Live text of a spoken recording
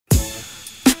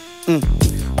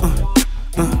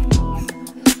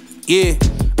Yeah,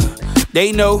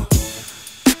 they know.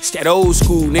 It's that old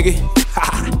school, nigga.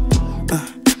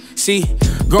 See,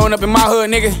 growing up in my hood,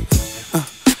 nigga,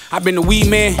 I been the weed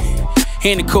man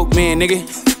and the coke man, nigga.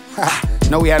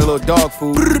 Know we had a little dog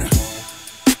food.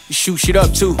 You shoot shit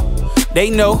up too. They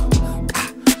know.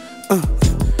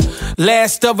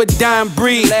 Last of a dime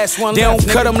breed. They don't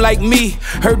cut them like me.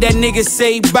 Heard that nigga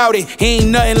say bout it. He ain't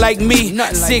nothing like me.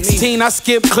 16, I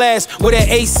skipped class with an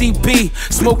ACP.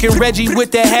 Smoking Reggie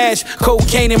with the hash.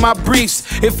 Cocaine in my briefs.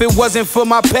 If it wasn't for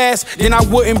my past, then I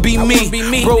wouldn't be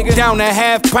me. Broke down a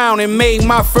half pound and made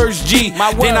my first G.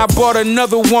 Then I bought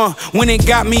another one when it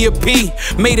got me a P.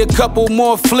 Made a couple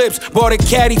more flips. Bought a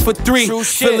caddy for 3.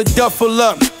 Fill a duffel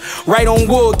up. Right on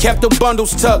wood, kept the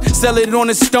bundles tucked. Sell it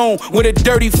on a stone with a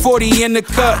dirty 40 in the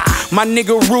cut. My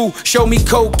nigga Rue showed me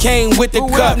cocaine with the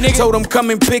cup. Told him come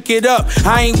and pick it up.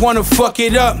 I ain't wanna fuck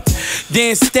it up.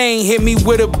 Then Stain hit me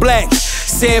with a black.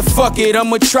 Said fuck it,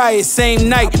 I'ma try it. Same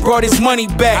night, brought his money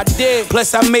back.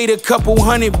 Plus I made a couple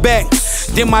 $100 back.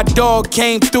 Then my dog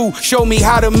came through, showed me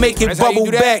how to make it bubble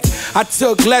back. I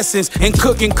took lessons in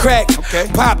cooking crack.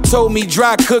 Pop told me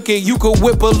dry cook it, you could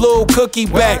whip a little cookie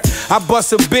back. I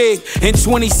bust a big in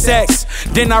 20 sacks.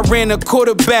 Then I ran a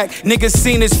quarterback. Niggas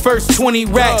seen his first 20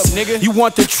 racks. You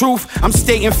want the truth? I'm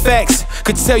stating facts.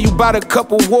 Could tell you about a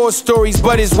couple war stories,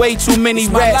 but it's way too many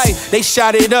rats. They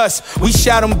shot at us, we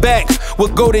shot them back.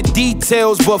 We'll go to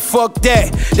details, but fuck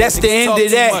that. That's the end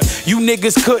of that. You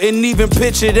niggas couldn't even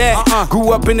picture that.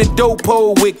 Grew up in a dope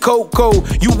hole with Coco.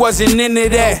 You wasn't into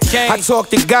that. I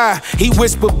talked to God, he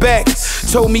whispered back.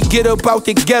 Told me get up out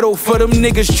the ghetto for them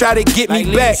niggas try to get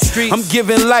me back. I'm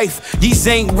giving life, these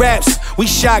ain't raps. We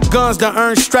shot guns to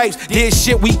earn stripes. Did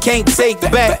shit we can't take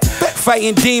back.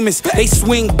 Fighting demons, they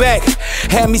swing back.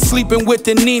 Had me sleeping with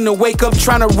the Nina. Wake up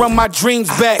trying to run my dreams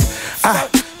back.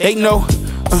 They know.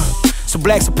 So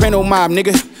Black Soprano mob,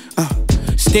 nigga.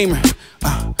 Steamer.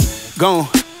 Gone.